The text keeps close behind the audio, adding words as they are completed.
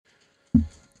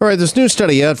All right, this new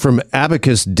study out from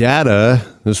Abacus Data,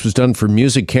 this was done for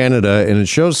Music Canada, and it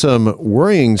shows some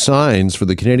worrying signs for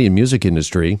the Canadian music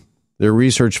industry. Their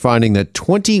research finding that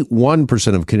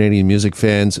 21% of Canadian music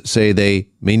fans say they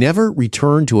may never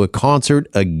return to a concert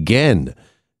again,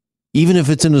 even if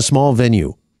it's in a small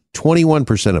venue.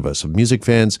 21% of us, of music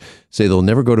fans, say they'll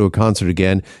never go to a concert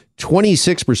again.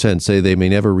 26% say they may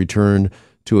never return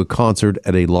to a concert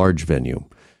at a large venue.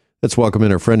 Let's welcome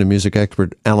in our friend and music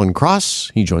expert, Alan Cross.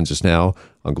 He joins us now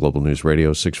on Global News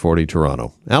Radio 640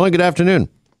 Toronto. Alan, good afternoon.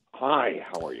 Hi,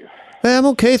 how are you? Hey, I'm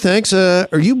okay, thanks. Are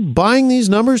you buying these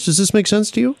numbers? Does this make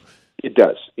sense to you? It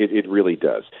does. It really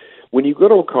does. When you go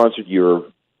to a concert, you're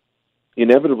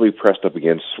inevitably pressed up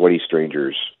against sweaty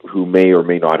strangers who may or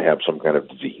may not have some kind of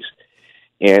disease.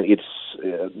 And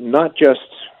it's not just,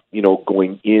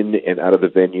 going in and out of the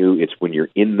venue. It's when you're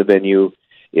in the venue.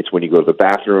 It's when you go to the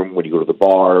bathroom, when you go to the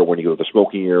bar, when you go to the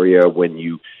smoking area, when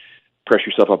you press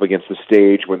yourself up against the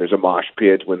stage, when there's a mosh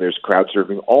pit, when there's crowd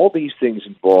surfing. All these things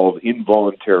involve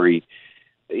involuntary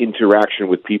interaction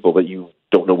with people that you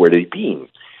don't know where they've been.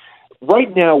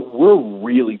 Right now, we're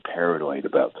really paranoid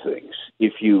about things.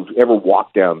 If you've ever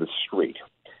walked down the street,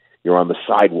 you're on the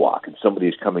sidewalk and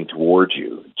somebody's coming towards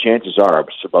you, chances are,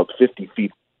 about 50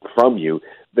 feet from you,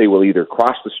 they will either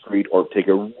cross the street or take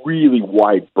a really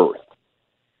wide berth.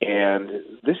 And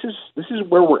this is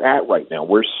where we're at right now.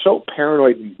 We're so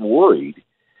paranoid and worried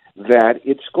that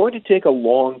it's going to take a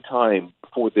long time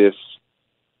for these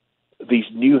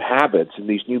new habits and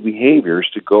these new behaviors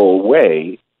to go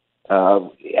away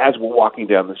as we're walking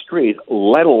down the street,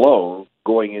 let alone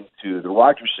going into the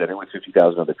Rogers Centre with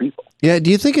 50,000 other people. Yeah, do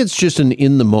you think it's just an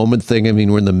in-the-moment thing? I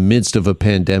mean, we're in the midst of a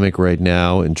pandemic right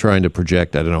now and trying to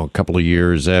project, a couple of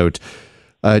years out.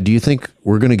 Do you think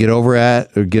we're going to get over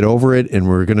it, and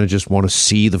we're going to just want to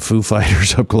see the Foo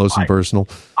Fighters up close and personal?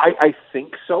 I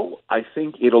think so. I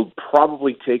think it'll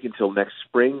probably take until next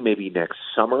spring, maybe next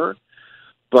summer.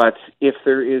 But if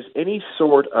there is any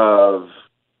sort of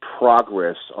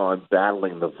progress on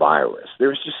battling the virus,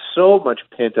 there's just so much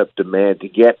pent-up demand to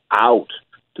get out,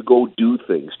 to go do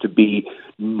things, to be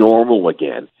normal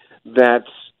again, that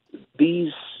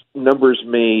these numbers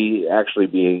may actually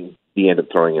be the end of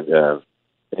throwing it.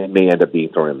 It may end up being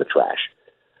thrown in the trash,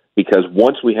 because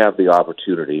once we have the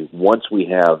opportunity, once we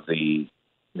have the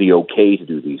okay to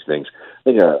do these things, I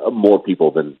think more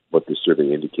people than what this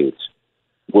survey indicates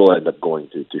will end up going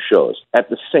to shows. At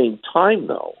the same time,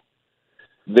 though,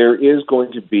 there is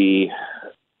going to be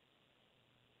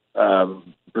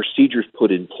procedures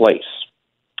put in place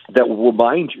that will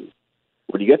remind you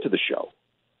when you get to the show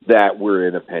that we're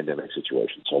in a pandemic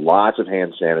situation. So lots of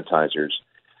hand sanitizers.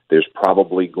 There's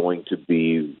probably going to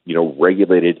be,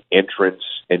 regulated entrance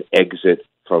and exit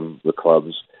from the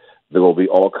clubs. There will be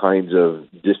all kinds of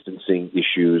distancing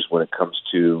issues when it comes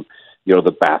to,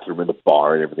 the bathroom and the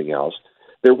bar and everything else.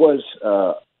 There was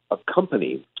a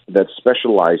company that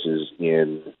specializes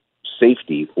in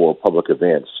safety for public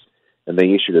events, and they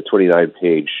issued a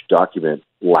 29-page document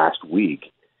last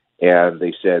week, and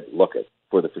they said, look,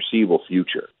 for the foreseeable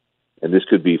future, and this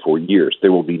could be for years,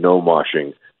 there will be no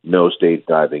moshing, no stage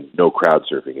diving, no crowd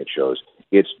surfing at shows.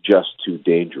 It's just too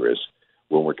dangerous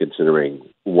when we're considering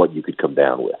what you could come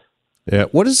down with. Yeah.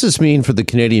 What does this mean for the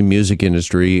Canadian music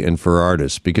industry and for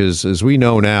artists? Because as we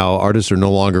know now, artists are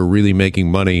no longer really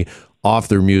making money off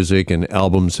their music and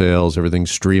album sales, everything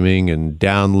streaming and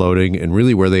downloading, and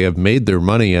really where they have made their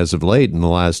money as of late in the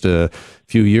last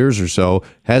few years or so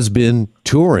has been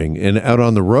touring and out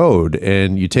on the road.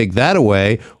 And you take that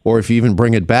away, or if you even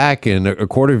bring it back and a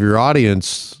quarter of your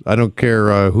audience, I don't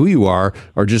care who you are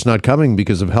just not coming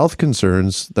because of health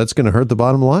concerns, that's going to hurt the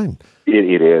bottom line.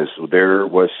 It is. There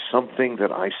was something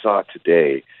that I saw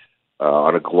today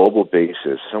on a global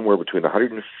basis, somewhere between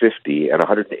 150 and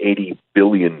 180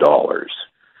 billion dollars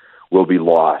will be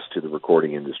lost to the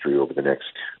recording industry over the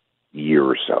next year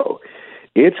or so.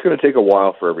 It's going to take a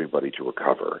while for everybody to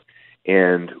recover.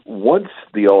 And once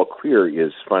the all clear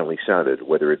is finally sounded,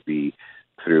 whether it be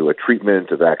through a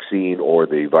treatment, a vaccine, or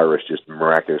the virus just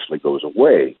miraculously goes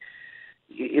away,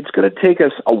 it's going to take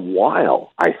us a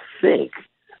while, I think,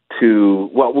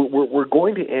 we're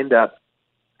going to end up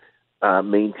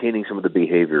maintaining some of the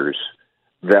behaviors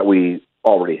that we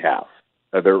already have,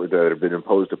 that have been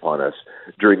imposed upon us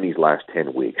during these last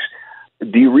 10 weeks.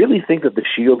 Do you really think that the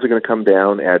shields are going to come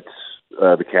down at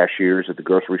the cashiers at the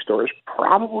grocery stores?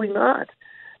 Probably not.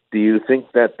 Do you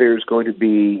think that there's going to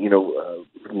be,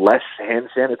 less hand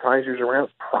sanitizers around?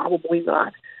 Probably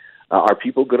not. Are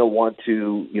people going to want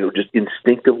to, just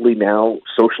instinctively now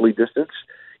socially distance?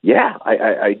 Yeah,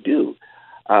 I do.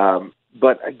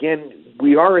 But again,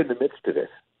 we are in the midst of it.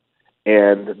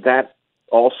 And that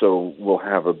also will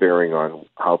have a bearing on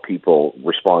how people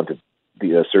respond to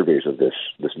the surveys of this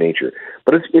nature.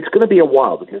 But it's going to be a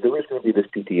while, because there is going to be this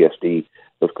PTSD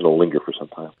that's going to linger for some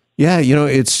time. Yeah,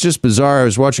 it's just bizarre. I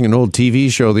was watching an old TV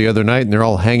show the other night, and they're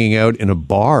all hanging out in a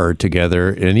bar together,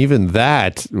 and even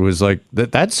that was like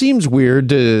that seems weird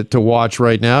to watch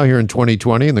right now here in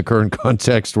 2020 in the current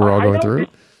context we're all going through.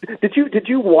 Did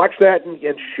you watch that and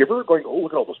shiver, going, "Oh,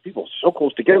 look at all those people so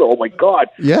close together! Oh my God!"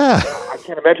 Yeah, I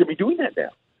can't imagine me doing that now.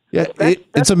 Yeah,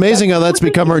 it's amazing how that's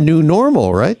become our new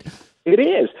normal, right? It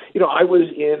is. I was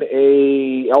in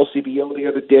a LCBO the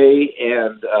other day,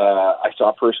 and I saw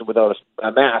a person without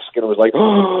a mask, and I was like,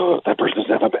 "Oh, that person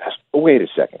doesn't have a mask." Oh, wait a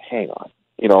second, hang on.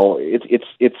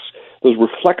 It's those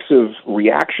reflexive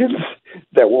reactions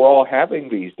that we're all having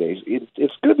these days.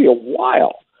 It's going to be a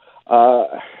while.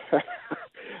 I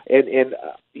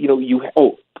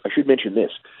should mention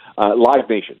this. Live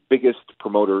Nation, biggest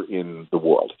promoter in the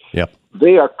world. Yep.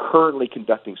 They are currently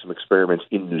conducting some experiments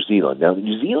in New Zealand. Now,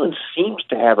 New Zealand seems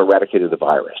to have eradicated the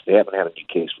virus. They haven't had a new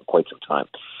case for quite some time.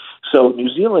 So New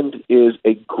Zealand is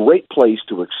a great place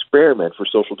to experiment for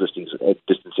social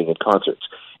distancing at concerts.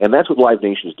 And that's what Live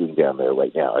Nation is doing down there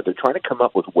right now. They're trying to come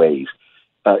up with ways,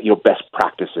 best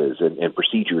practices and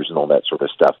procedures and all that sort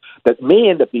of stuff that may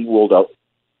end up being rolled out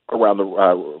around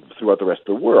throughout the rest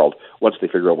of the world once they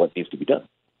figure out what needs to be done.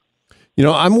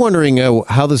 I'm wondering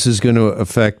how this is going to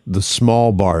affect the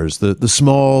small bars, the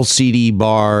small seedy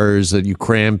bars that you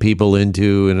cram people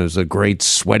into, and it was a great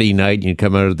sweaty night, and you'd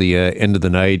come out at the end of the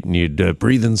night, and you'd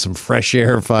breathe in some fresh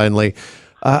air finally.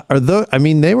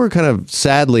 They were kind of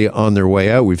sadly on their way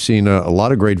out. We've seen a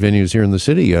lot of great venues here in the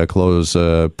city close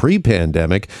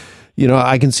pre-pandemic.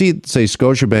 I can see, say,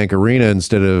 Scotiabank Arena,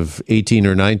 instead of 18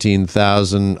 or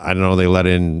 19,000, I don't know, they let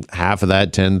in half of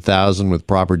that, 10,000 with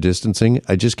proper distancing.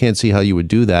 I just can't see how you would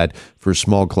do that for a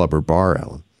small club or bar,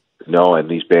 Alan. No, and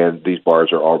these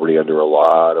bars are already under a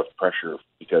lot of pressure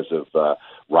because of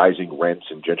rising rents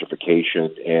and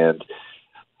gentrification and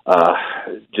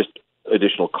just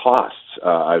additional costs.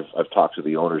 I've talked to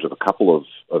the owners of a couple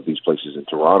of these places in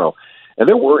Toronto, and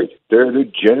they're worried. They're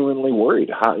genuinely worried.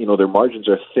 How, their margins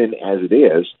are thin as it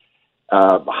is.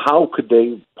 How could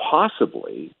they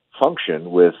possibly function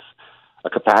with a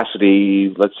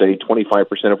capacity, let's say,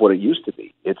 25% of what it used to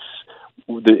be? I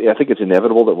think it's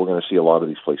inevitable that we're going to see a lot of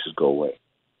these places go away.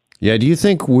 Yeah. Do you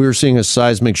think we're seeing a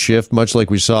seismic shift, much like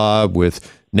we saw with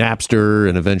Napster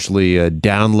and eventually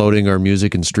downloading our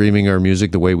music and streaming our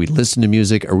music, the way we listen to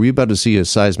music? Are we about to see a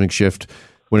seismic shift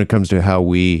when it comes to how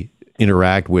we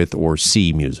interact with or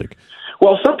see music?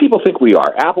 Well, some people think we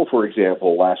are. Apple, for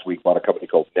example, last week bought a company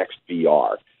called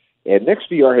NextVR. And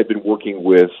NextVR had been working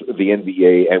with the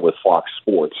NBA and with Fox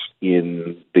Sports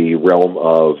in the realm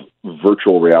of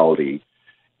virtual reality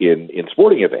in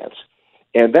sporting events.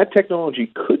 And that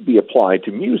technology could be applied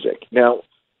to music. Now,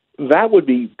 that would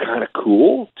be kind of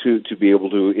cool to be able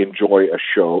to enjoy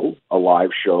a live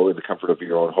show in the comfort of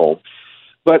your own home.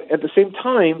 But at the same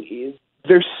time,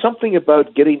 there's something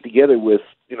about getting together with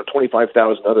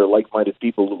 25,000 other like-minded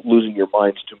people, losing your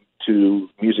minds to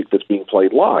music that's being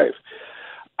played live.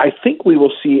 I think we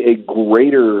will see a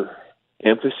greater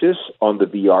emphasis on the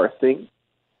VR thing.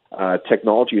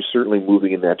 Technology is certainly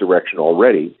moving in that direction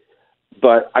already,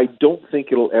 but I don't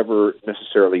think it'll ever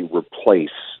necessarily replace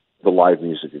the live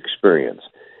music experience.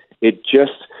 It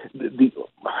just,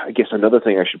 I guess another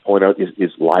thing I should point out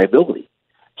is liability.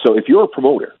 So if you're a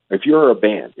promoter, if you're a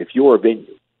band, if you're a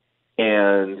venue,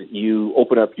 and you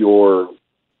open up your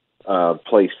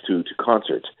place to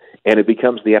concerts, and it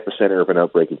becomes the epicenter of an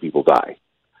outbreak and people die,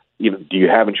 do you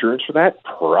have insurance for that?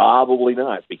 Probably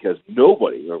not, because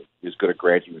nobody is going to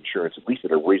grant you insurance, at least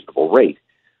at a reasonable rate,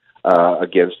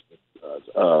 against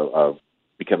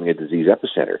becoming a disease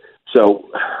epicenter. So,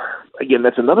 again,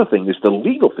 that's another thing, is the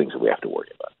legal things that we have to worry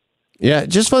about. Yeah,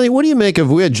 just funny. What do you make of,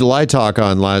 we had July Talk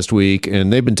on last week,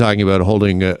 and they've been talking about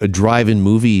holding a drive-in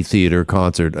movie theater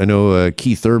concert. I know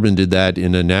Keith Urban did that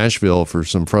in Nashville for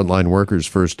some frontline workers,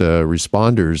 first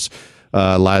responders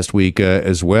last week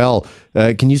as well.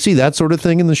 Can you see that sort of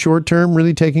thing in the short term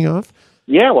really taking off?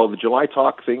 Yeah, well, the July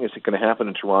Talk thing is going to happen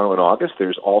in Toronto in August.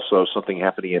 There's also something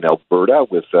happening in Alberta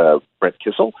with Brent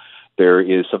Kissel. There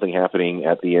is something happening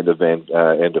at the end of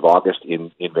August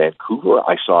in Vancouver.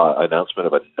 I saw an announcement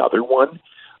of another one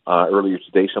earlier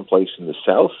today, someplace in the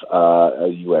South,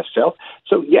 U.S. South.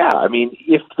 So, yeah, I mean,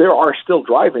 if there are still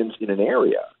drive-ins in an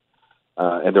area,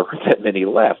 and there aren't that many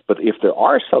left, but if there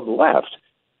are some left,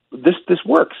 this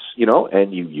works,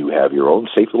 and you have your own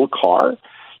safe little car.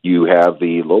 You have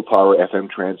the low-power FM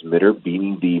transmitter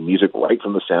beaming the music right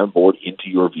from the soundboard into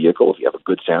your vehicle. If you have a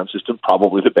good sound system,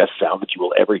 probably the best sound that you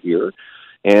will ever hear.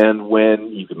 And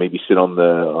when you can maybe sit on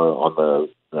the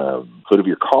hood of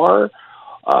your car,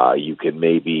 you can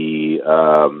maybe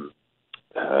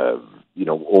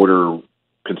order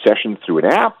concessions through an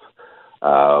app.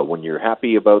 When you're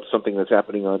happy about something that's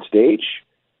happening on stage,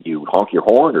 you honk your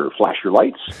horn or flash your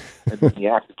lights, and then the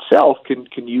act itself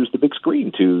can use the big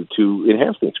screen to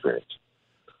enhance the experience.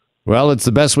 Well, it's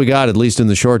the best we got, at least in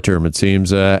the short term, it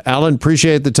seems. Alan,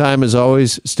 appreciate the time as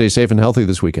always. Stay safe and healthy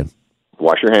this weekend.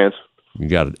 Wash your hands. You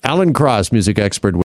got it. Alan Cross, music expert.